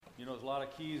You know, there's a lot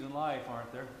of keys in life,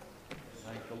 aren't there?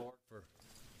 Thank the Lord for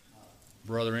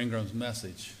Brother Ingram's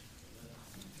message.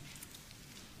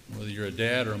 Whether you're a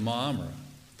dad or a mom or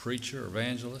a preacher,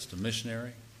 evangelist, a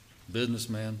missionary,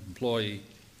 businessman, employee,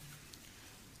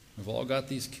 we've all got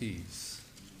these keys.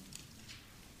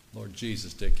 Lord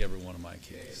Jesus, take every one of my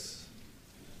keys.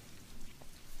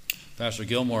 Pastor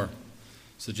Gilmore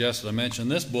suggested I mention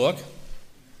this book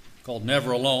called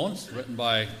Never Alone. It's written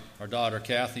by our daughter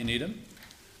Kathy Needham.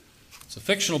 It's a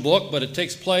fictional book, but it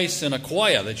takes place in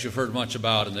Aquia that you've heard much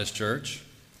about in this church.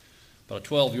 But a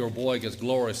 12-year-old boy gets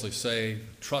gloriously saved,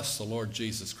 trusts the Lord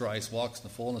Jesus Christ, walks in the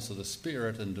fullness of the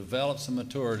Spirit, and develops in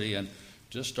maturity and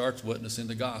just starts witnessing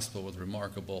the gospel with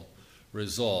remarkable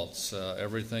results.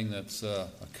 Everything that's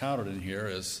accounted in here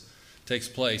takes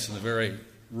place in the very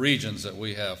regions that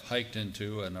we have hiked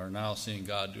into and are now seeing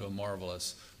God do a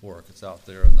marvelous work. It's out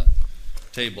there on the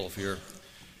table if you're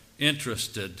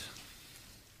interested.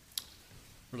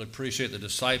 Really appreciate the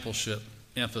discipleship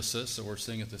emphasis that we're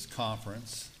seeing at this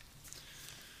conference.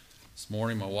 This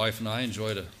morning, my wife and I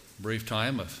enjoyed a brief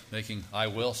time of making I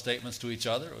will statements to each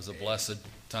other. It was a blessed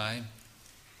time.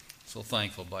 So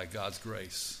thankful by God's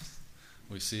grace.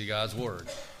 We see God's word.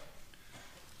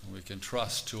 And we can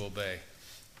trust to obey.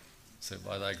 Say,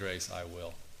 by thy grace, I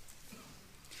will.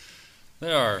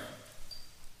 There are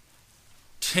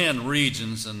 10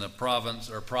 regions in the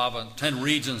provinces,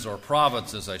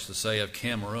 I should say, of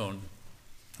Cameroon.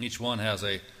 Each one has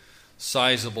a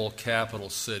sizable capital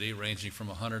city ranging from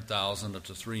 100,000 up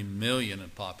to 3 million in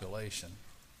population.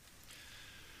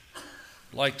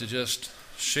 I'd like to just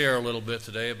share a little bit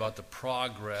today about the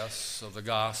progress of the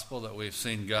gospel that we've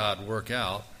seen God work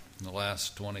out in the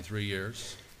last 23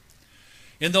 years.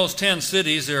 In those 10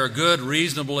 cities, there are good,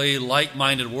 reasonably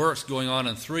like-minded works going on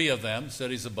in 3 of them,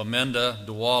 cities of Bamenda,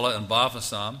 Douala, and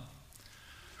Bafoussam.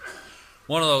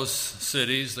 One of those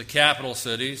cities, the capital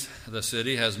cities, the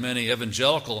city has many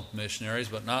evangelical missionaries,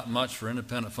 but not much for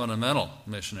independent fundamental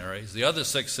missionaries. The other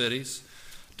 6 cities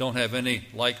don't have any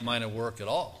like-minded work at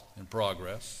all in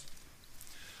progress.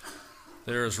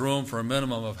 There is room for a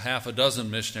minimum of half a dozen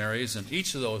missionaries in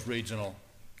each of those regional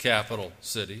capital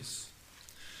cities.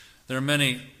 There are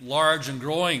many large and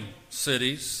growing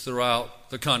cities throughout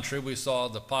the country. We saw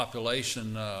the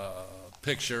population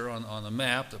picture on the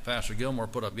map that Pastor Gilmore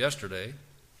put up yesterday.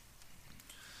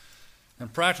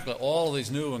 And practically all of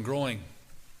these new and growing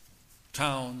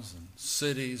towns and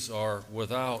cities are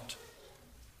without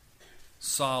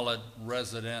solid,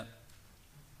 resident,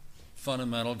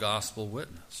 fundamental gospel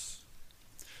witness.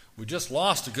 We just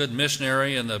lost a good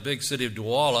missionary in the big city of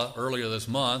Douala earlier this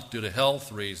month due to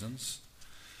health reasons.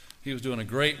 He was doing a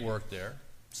great work there,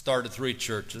 started 3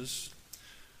 churches.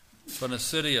 But in a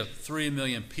city of 3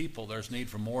 million people, there's need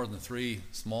for more than 3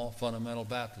 small fundamental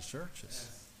Baptist churches.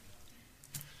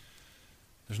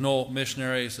 There's no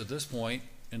missionaries at this point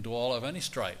in Douala of any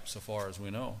stripe, so far as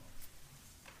we know.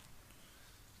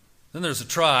 Then there's the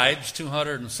tribes,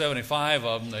 275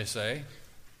 of them, they say.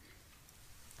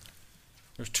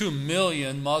 There's 2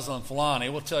 million Muslim Fulani.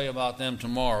 We'll tell you about them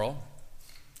tomorrow.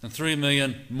 And 3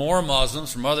 million more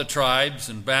Muslims from other tribes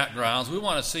and backgrounds. We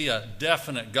want to see a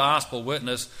definite gospel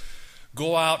witness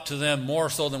go out to them more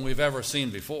so than we've ever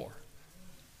seen before.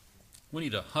 We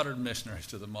need 100 missionaries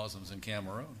to the Muslims in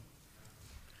Cameroon.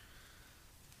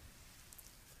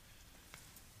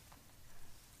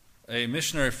 A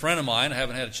missionary friend of mine, I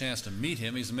haven't had a chance to meet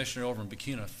him. He's a missionary over in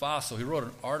Burkina Faso. He wrote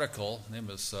an article. His name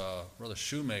is Brother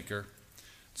Shoemaker.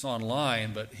 It's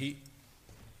online, but he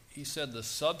said the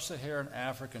sub-Saharan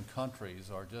African countries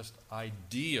are just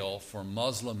ideal for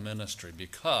Muslim ministry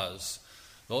because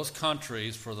those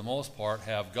countries, for the most part,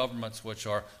 have governments which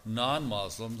are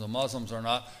non-Muslim. The Muslims are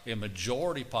not a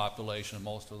majority population in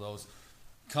most of those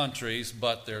countries,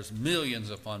 but there's millions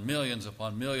upon millions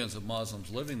upon millions of Muslims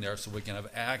living there, so we can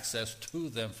have access to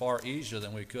them far easier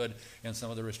than we could in some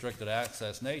of the restricted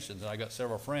access nations. And I got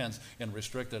several friends in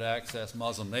restricted access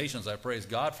Muslim nations. I praise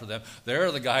God for them. They're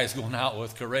the guys going out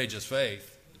with courageous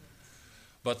faith.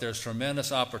 But there's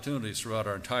tremendous opportunities throughout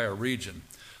our entire region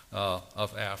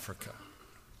of Africa.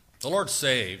 The Lord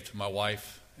saved my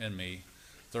wife and me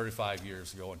 35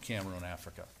 years ago in Cameroon,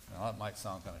 Africa. Now, that might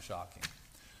sound kind of shocking.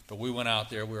 But we went out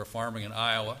there. We were farming in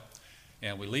Iowa,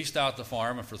 and we leased out the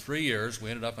farm. And for 3 years, we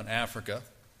ended up in Africa,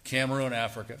 Cameroon,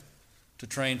 Africa, to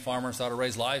train farmers how to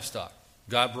raise livestock.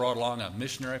 God brought along a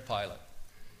missionary pilot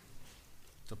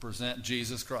to present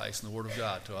Jesus Christ and the Word of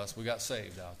God to us. We got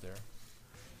saved out there.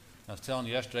 I was telling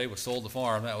you yesterday, we sold the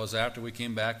farm. That was after we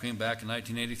came back in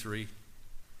 1983.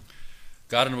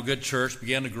 Got into a good church,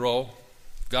 began to grow.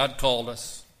 God called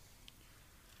us.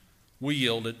 We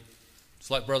yielded. It's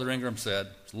like Brother Ingram said,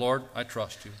 Lord, I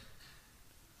trust you.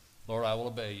 Lord, I will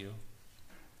obey you.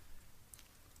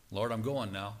 Lord, I'm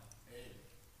going now.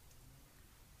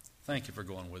 Thank you for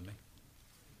going with me.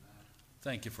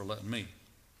 Thank you for letting me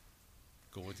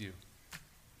go with you.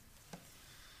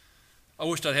 I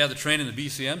wished I'd had the training the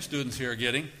BCM students here are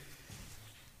getting.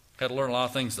 Had to learn a lot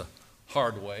of things the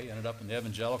hard way. Ended up in the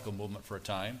evangelical movement for a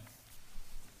time.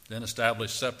 Then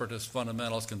established separatist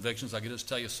fundamentalist convictions. I could just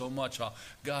tell you so much how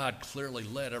God clearly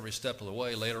led every step of the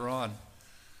way. Later on,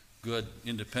 good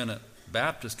independent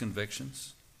Baptist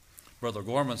convictions. Brother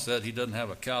Gorman said he doesn't have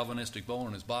a Calvinistic bone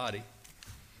in his body.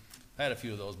 I had a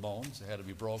few of those bones. They had to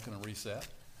be broken and reset.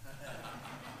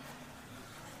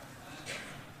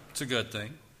 It's a good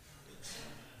thing.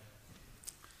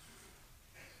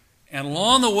 And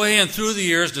along the way and through the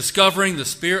years, discovering the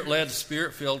Spirit-led,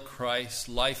 Spirit-filled Christ,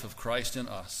 life of Christ in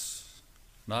us.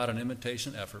 Not an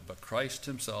imitation effort, but Christ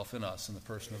himself in us in the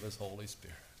person of his Holy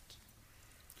Spirit.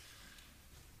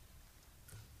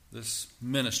 This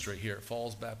ministry here at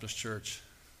Falls Baptist Church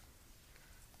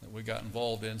that we got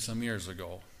involved in some years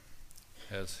ago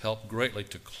has helped greatly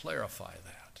to clarify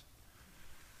that.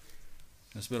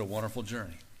 It's been a wonderful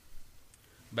journey.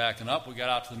 Backing up, we got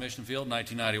out to the mission field in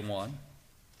 1991.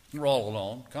 We're all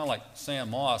alone, kind of like Sam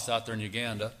Moss out there in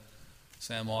Uganda.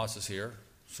 Sam Moss is here,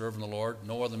 serving the Lord.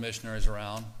 No other missionaries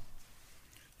around.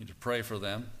 Need to pray for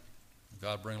them.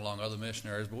 God bring along other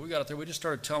missionaries. But we got out there, we just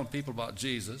started telling people about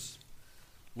Jesus.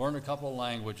 Learned a couple of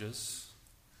languages.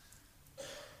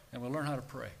 And we learned how to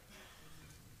pray.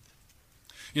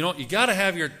 You know, you got to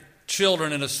have your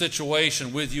children in a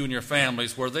situation with you and your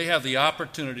families where they have the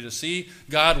opportunity to see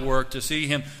God work, to see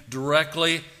him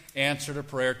directly answer to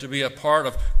prayer, to be a part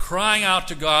of crying out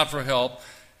to God for help,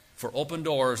 for open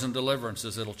doors and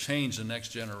deliverances that'll change the next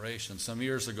generation. Some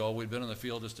years ago, we'd been in the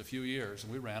field just a few years,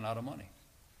 and we ran out of money.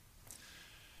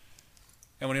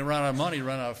 And when he ran out of money, he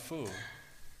ran out of food.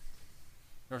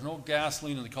 There was no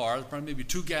gasoline in the car. There was probably maybe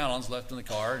 2 gallons left in the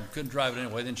car, and couldn't drive it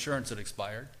anyway. The insurance had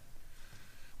expired.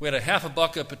 We had a half a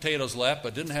bucket of potatoes left,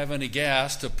 but didn't have any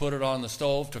gas to put it on the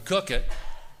stove to cook it.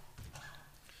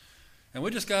 And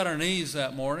we just got on our knees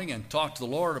that morning and talked to the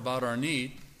Lord about our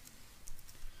need.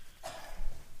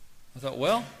 I thought,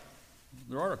 well,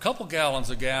 there are a couple gallons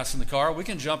of gas in the car. We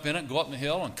can jump in it and go up the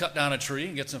hill and cut down a tree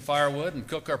and get some firewood and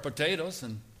cook our potatoes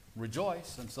and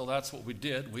rejoice. And so that's what we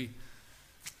did. We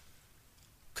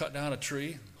cut down a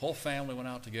tree. The whole family went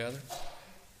out together.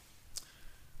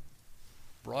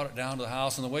 Brought it down to the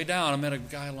house. On the way down, I met a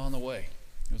guy along the way.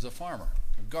 He was a farmer,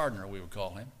 a gardener, we would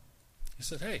call him. He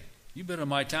said, hey, you've been in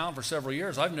my town for several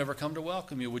years. I've never come to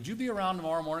welcome you. Would you be around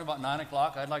tomorrow morning about 9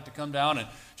 o'clock? I'd like to come down and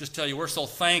just tell you we're so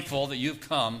thankful that you've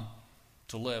come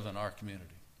to live in our community.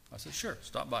 I said, sure,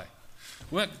 stop by.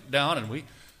 We went down and we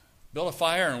built a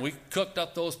fire and we cooked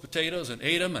up those potatoes and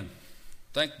ate them and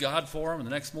thanked God for them. And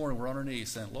the next morning we're on our knees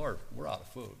saying, Lord, we're out of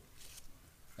food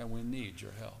and we need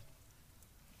your help.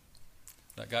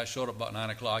 That guy showed up about 9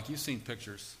 o'clock. You've seen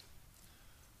pictures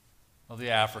of the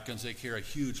Africans. They carry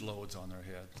huge loads on their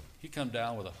head. He come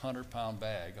down with a 100-pound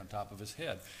bag on top of his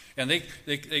head. And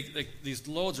these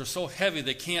loads are so heavy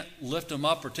they can't lift them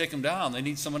up or take them down. They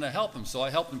need someone to help them. So I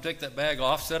helped him take that bag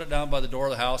off, set it down by the door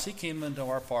of the house. He came into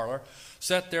our parlor,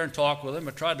 sat there and talked with him.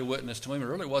 I tried to witness to him. He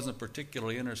really wasn't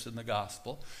particularly interested in the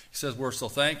gospel. He says, we're so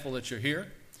thankful that you're here.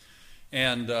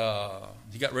 And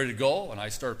he got ready to go, and I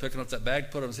started picking up that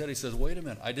bag, put it on his head. He says, wait a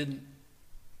minute, I didn't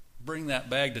bring that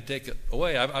bag to take it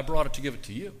away. I brought it to give it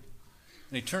to you.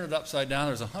 And he turned it upside down.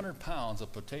 There's 100 pounds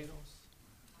of potatoes,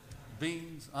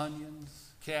 beans,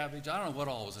 onions, cabbage. I don't know what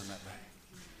all was in that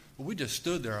bag. But we just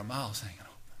stood there, our mouths hanging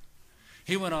open.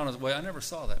 He went on his way. I never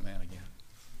saw that man again.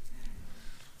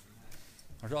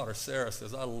 Our daughter Sarah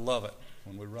says, I love it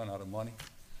when we run out of money.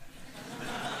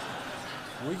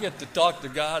 We get to talk to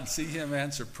God and see him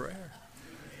answer prayer.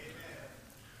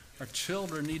 Our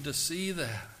children need to see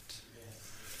that.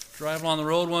 Driving on the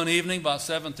road one evening about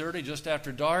 7:30, just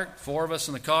after dark, 4 of us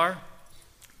in the car,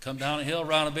 come down a hill,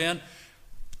 around a bend,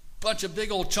 bunch of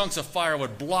big old chunks of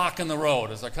firewood blocking the road.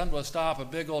 As I come to a stop, a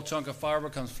big old chunk of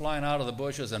firewood comes flying out of the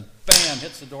bushes and bam,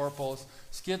 hits the doorpost,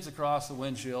 skids across the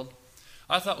windshield.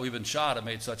 I thought we'd been shot. It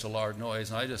made such a loud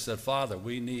noise, and I just said, Father,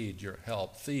 we need your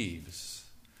help. Thieves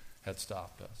had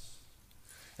stopped us.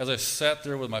 As I sat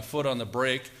there with my foot on the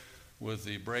brake, with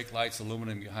the brake lights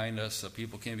illuminating behind us,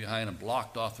 people came behind and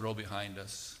blocked off the road behind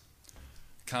us.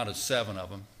 Counted 7 of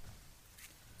them.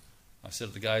 I said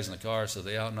to the guys in the car, I said,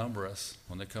 they outnumber us.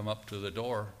 When they come up to the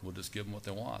door, we'll just give them what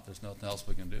they want. There's nothing else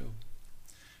we can do.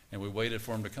 And we waited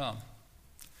for them to come.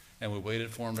 And we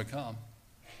waited for them to come.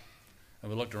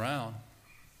 And we looked around,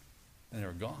 and they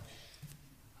were gone.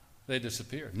 They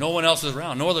disappeared. No one else is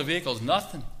around. No other vehicles,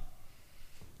 nothing.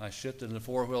 I shifted into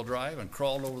four-wheel drive and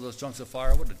crawled over those chunks of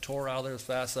firewood and tore out of there as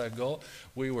fast as I could go.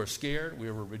 We were scared. We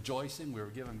were rejoicing. We were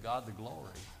giving God the glory.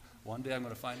 One day I'm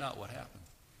going to find out what happened.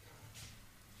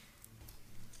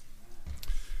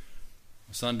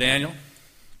 My son Daniel,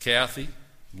 Kathy,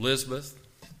 Elizabeth,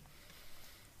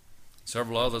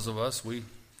 several others of us, we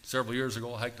several years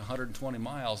ago hiked 120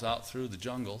 miles out through the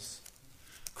jungles,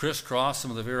 crisscrossed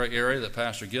some of the very area that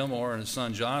Pastor Gilmore and his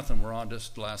son Jonathan were on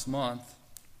just last month.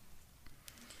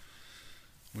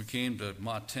 We came to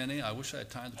Matene. I wish I had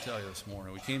time to tell you this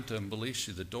morning. We came to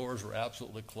Mbalishi. The doors were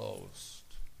absolutely closed.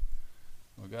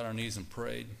 We got on our knees and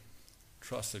prayed,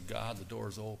 trusted God. The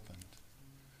doors opened.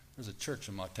 There's a church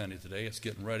in Matene today. It's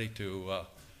getting ready to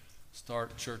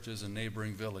start churches in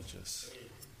neighboring villages.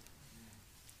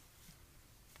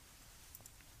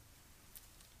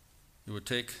 It would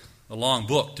take a long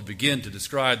book to begin to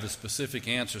describe the specific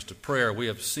answers to prayer we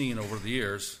have seen over the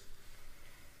years.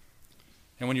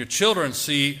 And when your children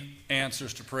see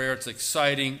answers to prayer, it's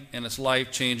exciting and it's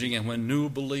life-changing. And when new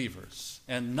believers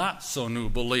and not so new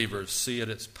believers see it,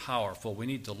 it's powerful. We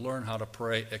need to learn how to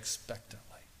pray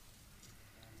expectantly.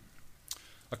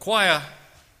 Aquia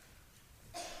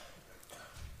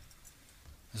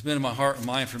has been in my heart and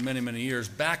mind for many, many years.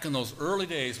 Back in those early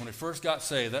days when I first got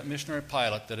saved, that missionary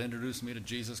pilot that introduced me to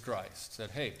Jesus Christ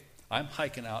said, "Hey, I'm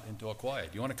hiking out into Aquia. Do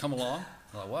you want to come along?"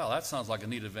 I thought, wow, that sounds like a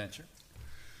neat adventure.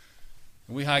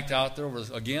 And we hiked out there over,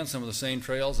 again, some of the same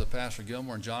trails that Pastor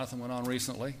Gilmore and Jonathan went on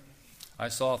recently. I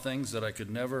saw things that I could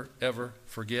never, ever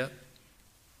forget.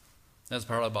 That's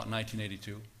probably about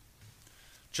 1982.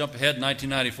 Jump ahead,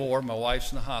 1994, my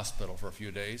wife's in the hospital for a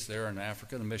few days there in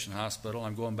Africa, the mission hospital.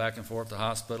 I'm going back and forth to the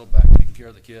hospital, back taking care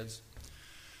of the kids.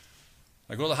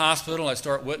 I go to the hospital, I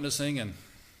start witnessing and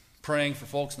praying for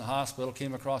folks in the hospital.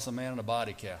 Came across a man in a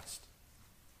body cast.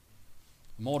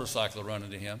 A motorcycle run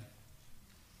into him.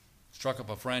 Struck up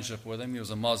a friendship with him. He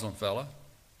was a Muslim fella.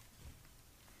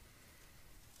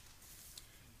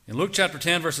 In Luke chapter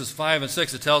 10, verses 5 and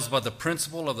 6, it tells about the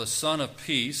principle of the Son of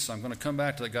Peace. I'm going to come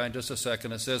back to that guy in just a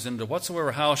second. It says, "Into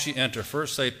whatsoever house ye enter,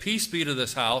 first say, Peace be to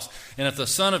this house, and if the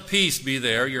Son of Peace be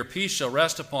there, your peace shall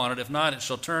rest upon it. If not, it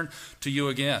shall turn to you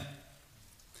again."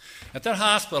 At that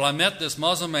hospital, I met this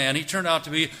Muslim man. He turned out to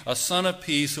be a son of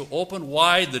peace who opened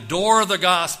wide the door of the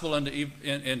gospel into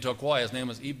Aquia. His name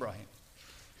was Ibrahim.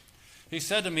 He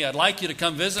said to me, "I'd like you to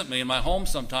come visit me in my home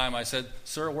sometime." I said,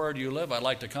 "Sir, where do you live? I'd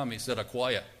like to come." He said,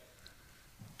 "Aquia."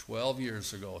 12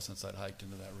 years ago since I'd hiked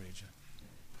into that region.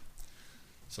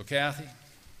 So Kathy,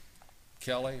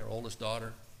 Kelly, our oldest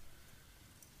daughter,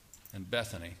 and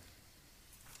Bethany,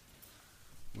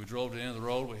 we drove to the end of the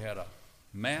road. We had a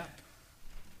map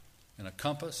and a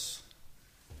compass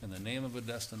and the name of a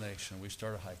destination. We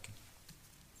started hiking.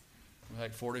 We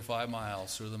hiked 45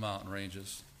 miles through the mountain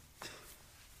ranges.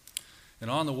 And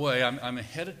on the way, I'm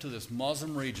headed to this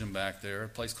Muslim region back there, a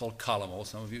place called Kalamo.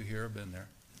 Some of you here have been there.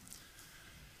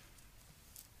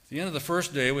 At the end of the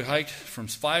first day, we hiked from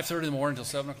 5:30 in the morning until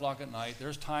 7 o'clock at night.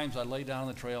 There's times I lay down on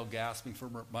the trail gasping for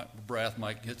breath.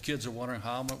 My kids are wondering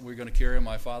how we're going to carry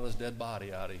my father's dead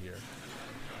body out of here.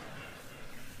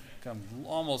 I'm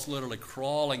almost literally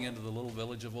crawling into the little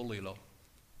village of Olilo.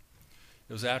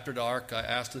 It was after dark. I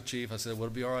asked the chief, I said, "Would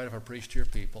it be all right if I preached to your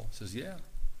people?" He says, "Yeah."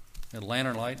 I had a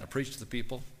lantern light, and I preached to the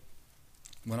people.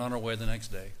 Went on our way the next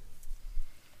day.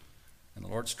 And the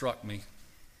Lord struck me,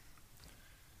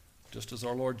 just as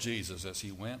our Lord Jesus, as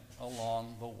he went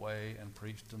along the way and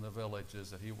preached in the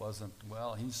villages, that he wasn't,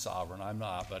 well, he's sovereign, I'm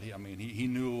not, but he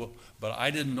knew, but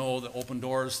I didn't know the open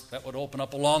doors that would open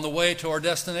up along the way to our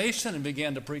destination, and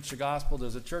began to preach the gospel.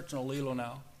 There's a church in Olilo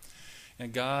now,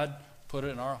 and God put it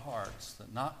in our hearts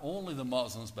that not only the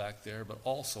Muslims back there, but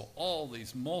also all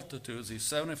these multitudes, these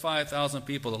 75,000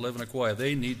 people that live in Aquia,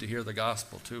 they need to hear the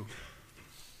gospel too.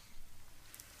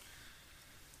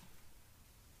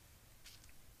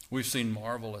 We've seen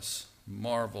marvelous,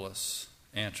 marvelous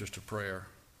answers to prayer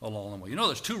along the way. You know,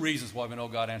 there's two reasons why we know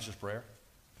God answers prayer.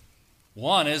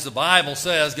 One is the Bible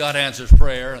says God answers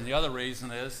prayer, and the other reason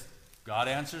is God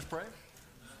answers prayer.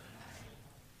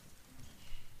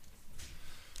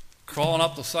 Crawling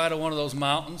up the side of one of those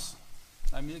mountains.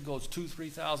 I mean, it goes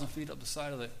 2,000-3,000 feet up the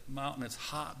side of the mountain. It's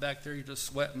hot back there. You're just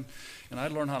sweating. And I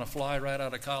learned how to fly right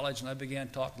out of college, and I began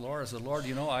to talk to the Lord. I said, "Lord,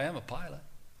 you know, I am a pilot."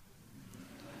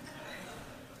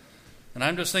 And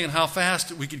I'm just thinking how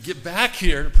fast we could get back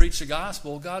here to preach the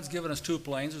gospel. God's given us 2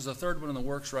 planes. There's a third one in the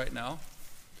works right now.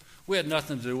 We had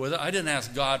nothing to do with it. I didn't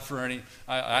ask God for any.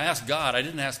 I asked God. I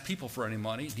didn't ask people for any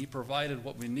money. He provided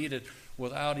what we needed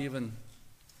without even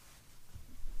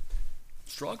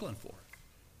struggling for it.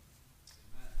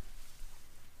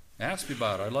 Ask me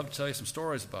about it. I'd love to tell you some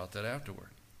stories about that afterward.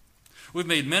 We've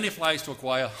made many flights to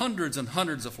Aquia, hundreds and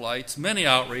hundreds of flights, many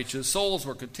outreaches. Souls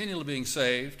were continually being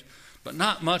saved, but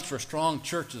not much for strong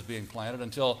churches being planted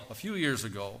until a few years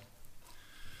ago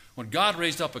when God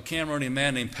raised up a Cameroonian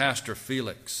man named Pastor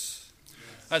Felix.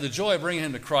 I had the joy of bringing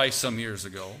him to Christ some years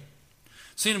ago.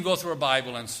 Seen him go through a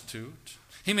Bible Institute.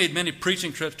 He made many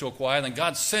preaching trips to Aquia, and then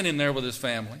God sent him there with his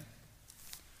family.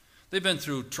 They've been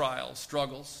through trials,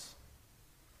 struggles.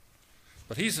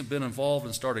 But he's been involved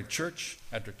in starting church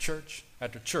after church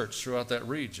after church throughout that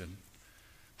region,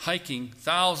 hiking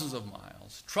thousands of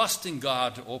miles, trusting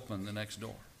God to open the next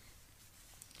door.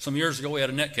 Some years ago, we had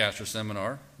a netcaster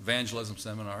seminar, evangelism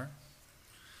seminar.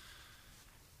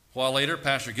 A while later,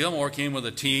 Pastor Gilmore came with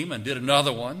a team and did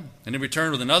another one, and he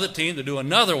returned with another team to do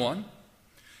another one,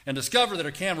 and discovered that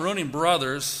our Cameroonian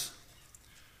brothers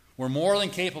were more than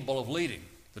capable of leading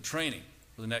the training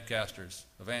for the netcasters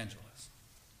evangelists.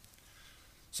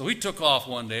 So he took off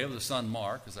one day with his son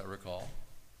Mark, as I recall,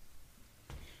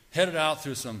 headed out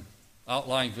through some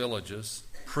outlying villages,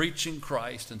 preaching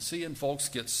Christ and seeing folks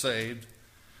get saved.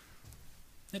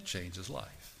 It changed his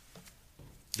life.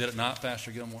 Did it not,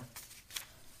 Pastor Gilmore?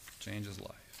 Changed his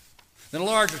life. Then a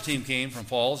larger team came from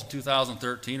Falls in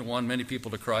 2013 and won many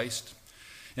people to Christ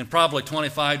in probably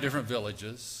 25 different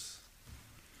villages.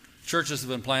 Churches have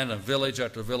been planted in village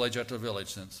after village after village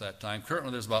since that time.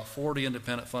 Currently, there's about 40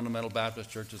 independent fundamental Baptist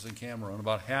churches in Cameroon.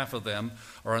 About half of them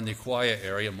are in the Aquia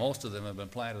area. Most of them have been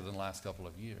planted in the last couple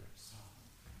of years.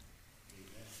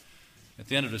 At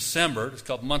the end of December, just a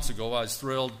couple months ago, I was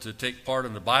thrilled to take part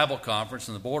in the Bible conference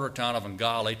in the border town of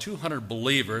Ngale. 200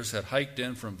 believers had hiked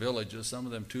in from villages, some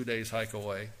of them 2 days hike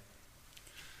away,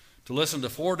 to listen to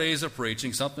 4 days of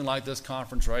preaching, something like this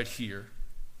conference right here.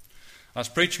 I was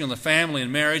preaching on the family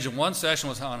and marriage, and one session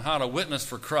was on how to witness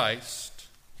for Christ.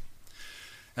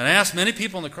 And I asked many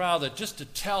people in the crowd that just to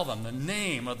tell them the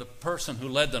name of the person who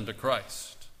led them to Christ.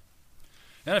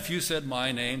 And a few said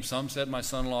my name, some said my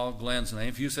son-in-law Glenn's name,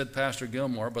 a few said Pastor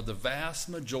Gilmore, but the vast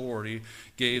majority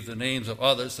gave the names of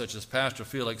others, such as Pastor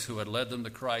Felix, who had led them to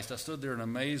Christ. I stood there in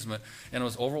amazement and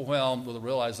was overwhelmed with the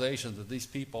realization that these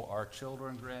people are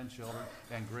children, grandchildren,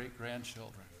 and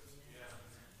great-grandchildren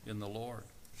in the Lord.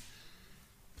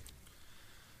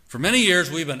 For many years,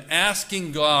 we've been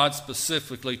asking God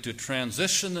specifically to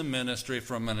transition the ministry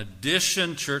from an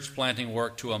addition church planting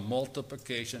work to a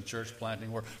multiplication church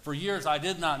planting work. For years, I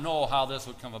did not know how this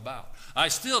would come about. I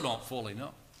still don't fully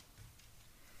know.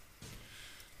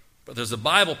 But there's a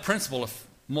Bible principle of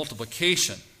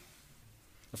multiplication.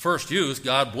 The first use,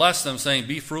 God blessed them, saying,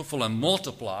 be fruitful and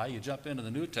multiply. You jump into the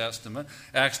New Testament,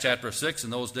 Acts chapter 6, in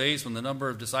those days when the number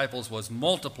of disciples was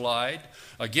multiplied.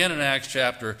 Again in Acts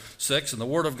chapter 6, and the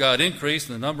word of God increased,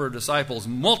 and the number of disciples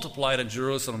multiplied in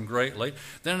Jerusalem greatly.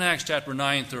 Then in Acts chapter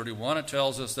 9:31, it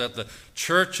tells us that the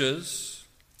churches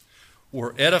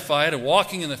were edified and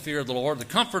walking in the fear of the Lord, the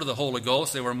comfort of the Holy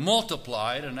Ghost. They were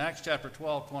multiplied. In Acts chapter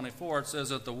 12:24, it says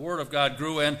that the word of God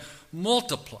grew and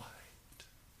multiplied.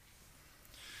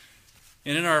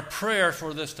 And in our prayer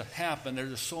for this to happen, there's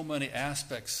just so many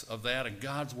aspects of that, and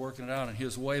God's working it out in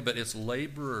His way, but it's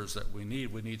laborers that we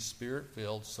need. We need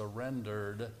Spirit-filled,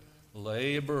 surrendered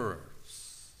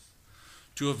laborers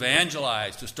to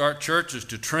evangelize, to start churches,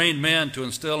 to train men, to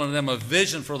instill in them a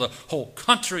vision for the whole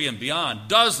country and beyond,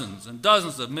 dozens and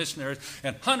dozens of missionaries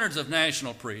and hundreds of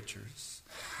national preachers.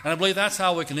 And I believe that's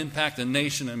how we can impact the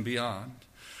nation and beyond.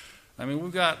 I mean,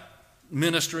 we've got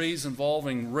ministries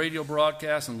involving radio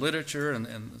broadcasts and literature,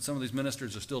 and some of these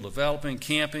ministers are still developing,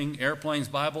 camping, airplanes,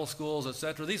 Bible schools,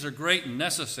 etc. These are great and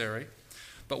necessary,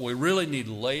 but we really need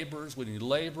laborers. We need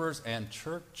laborers and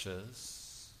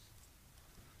churches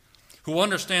who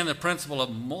understand the principle of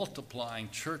multiplying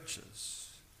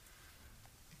churches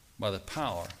by the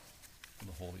power of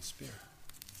the Holy Spirit,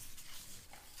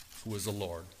 who is the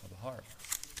Lord of the harvest.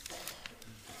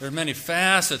 There are many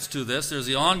facets to this. There's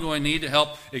the ongoing need to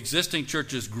help existing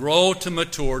churches grow to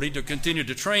maturity, to continue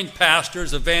to train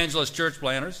pastors, evangelists, church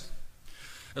planters,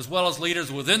 as well as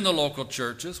leaders within the local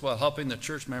churches, while helping the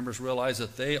church members realize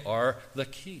that they are the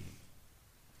key.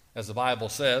 As the Bible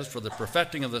says, for the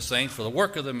perfecting of the saints, for the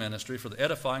work of the ministry, for the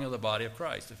edifying of the body of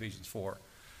Christ, Ephesians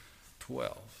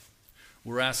 4:12.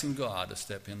 We're asking God to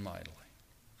step in mightily.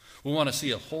 We want to see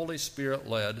a Holy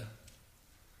Spirit-led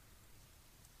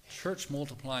church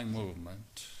multiplying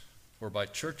movement whereby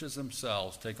churches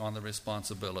themselves take on the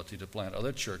responsibility to plant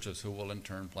other churches who will in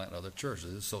turn plant other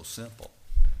churches. It's so simple.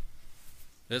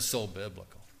 It's so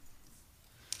biblical.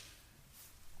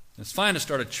 It's fine to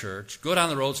start a church, go down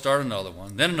the road, start another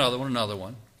one, then another one, another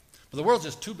one. But the world's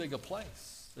just too big a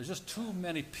place. There's just too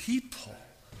many people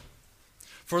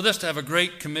for this to have a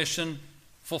great commission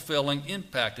fulfilling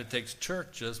impact. It takes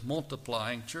churches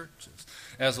multiplying churches,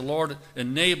 as the Lord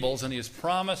enables, and He has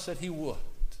promised that He would.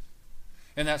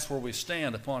 And that's where we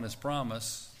stand upon His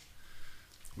promise.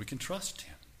 We can trust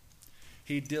Him.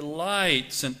 He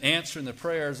delights in answering the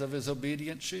prayers of His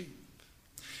obedient sheep.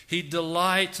 He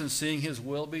delights in seeing His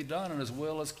will be done, and His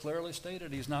will is clearly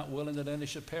stated. He's not willing that any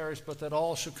should perish, but that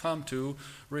all should come to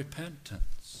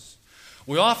repentance.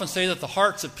 We often say that the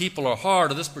hearts of people are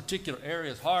hard, or this particular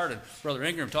area is hard. And Brother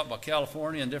Ingram talked about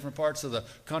California and different parts of the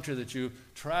country that you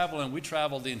travel in. We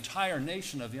traveled the entire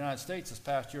nation of the United States this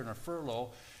past year in a furlough.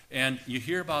 And you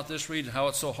hear about this region, how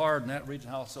it's so hard, and that region,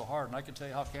 how it's so hard. And I can tell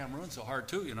you how Cameroon's so hard,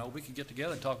 too. We could get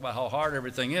together and talk about how hard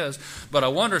everything is. But I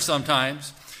wonder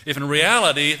sometimes if in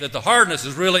reality that the hardness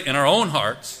is really in our own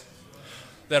hearts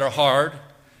that are hard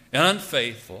and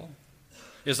unfaithful.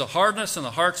 Is the hardness in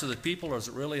the hearts of the people, or is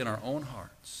it really in our own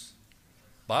hearts?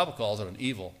 The Bible calls it an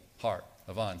evil heart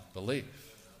of unbelief.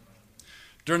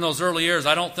 During those early years,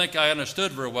 I don't think I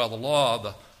understood very well the law of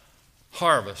the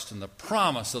harvest and the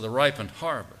promise of the ripened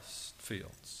harvest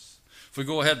fields. If we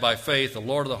go ahead by faith, the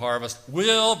Lord of the harvest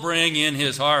will bring in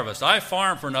His harvest. I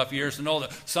farmed for enough years to know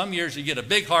that some years you get a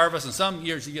big harvest and some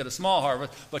years you get a small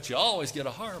harvest, but you always get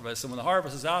a harvest. And when the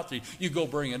harvest is out there, you go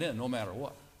bring it in no matter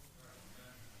what.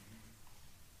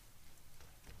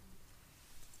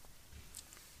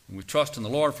 When we trust in the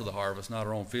Lord for the harvest, not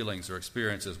our own feelings or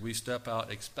experiences, we step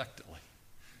out expectantly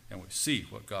and we see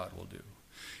what God will do.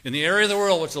 In the area of the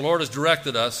world which the Lord has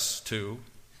directed us to,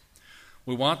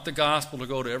 we want the gospel to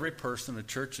go to every person, a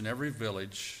church in every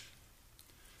village.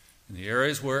 In the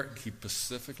areas where He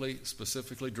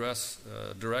specifically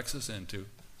directs us into.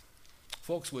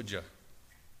 Folks, would you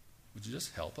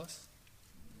just help us?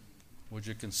 Would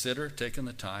you consider taking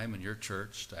the time in your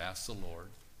church to ask the Lord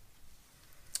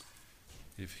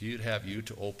if He'd have you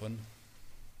to open,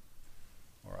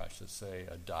 or I should say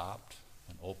adopt,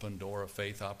 an open door of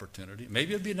faith opportunity?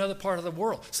 Maybe it'd be another part of the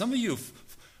world. Some of you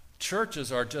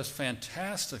churches are just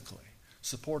fantastically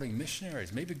supporting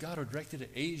missionaries. Maybe God would direct you to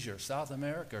Asia or South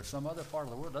America or some other part of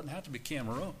the world. It doesn't have to be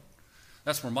Cameroon.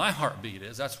 That's where my heartbeat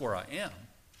is. That's where I am.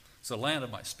 It's the land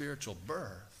of my spiritual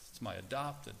birth. It's my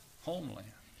adopted homeland.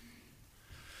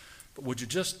 But would you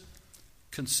just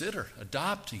consider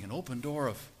adopting an open door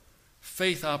of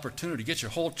faith opportunity? Get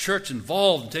your whole church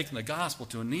involved in taking the gospel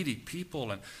to a needy people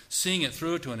and seeing it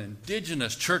through to an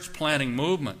indigenous church planting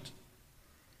movement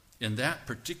in that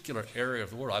particular area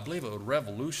of the world. I believe it would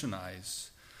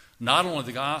revolutionize not only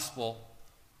the gospel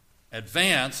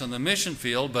advance in the mission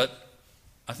field, but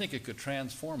I think it could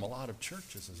transform a lot of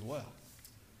churches as well.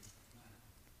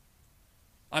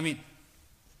 I mean,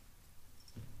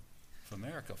 if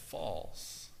America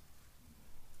falls,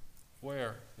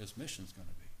 where is missions going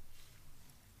to be?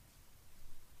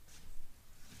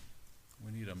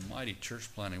 We need a mighty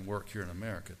church planting work here in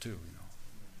America too,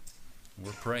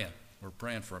 We're praying. We're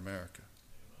praying for America.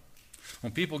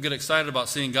 When people get excited about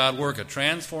seeing God work, it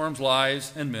transforms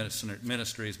lives and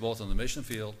ministries, both in the mission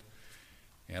field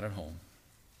and at home.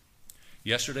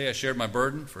 Yesterday, I shared my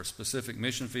burden for a specific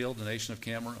mission field, the nation of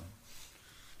Cameroon.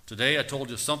 Today, I told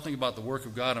you something about the work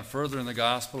of God in furthering the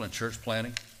gospel and church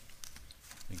planting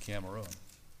in Cameroon.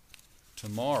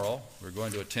 Tomorrow, we're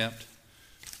going to attempt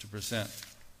to present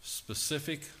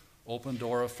specific open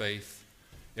door of faith,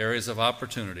 areas of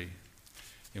opportunity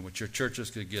in which your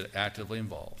churches could get actively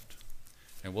involved.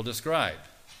 And we'll describe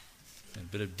in a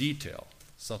bit of detail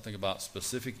something about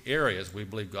specific areas we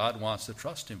believe God wants to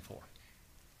trust Him for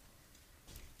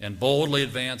and boldly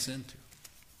advance into.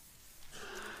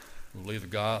 We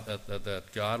believe that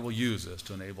God will use this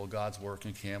to enable God's work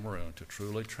in Cameroon to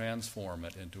truly transform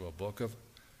it into a book of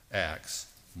Acts,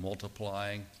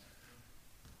 multiplying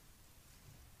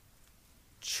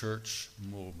church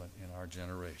movement in our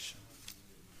generation.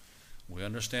 We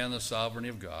understand the sovereignty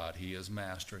of God. He is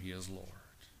Master. He is Lord.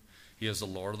 He is the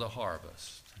Lord of the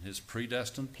harvest. And His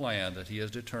predestined plan that He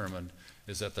has determined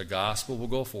is that the gospel will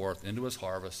go forth into His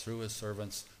harvest through His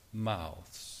servants'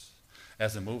 mouths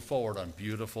as they move forward on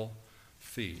beautiful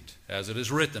feet. As it is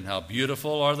written, how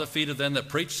beautiful are the feet of them that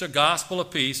preach the gospel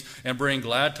of peace and bring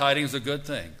glad tidings of good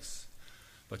things.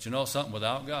 But you know something,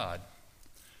 without God,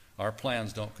 our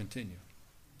plans don't continue.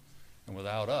 And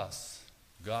without us,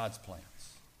 God's plans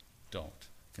don't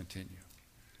continue.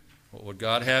 What would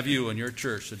God have you and your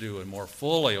church to do in more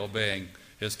fully obeying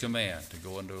His command to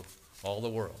go into all the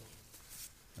world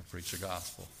and preach the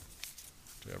gospel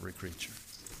to every creature?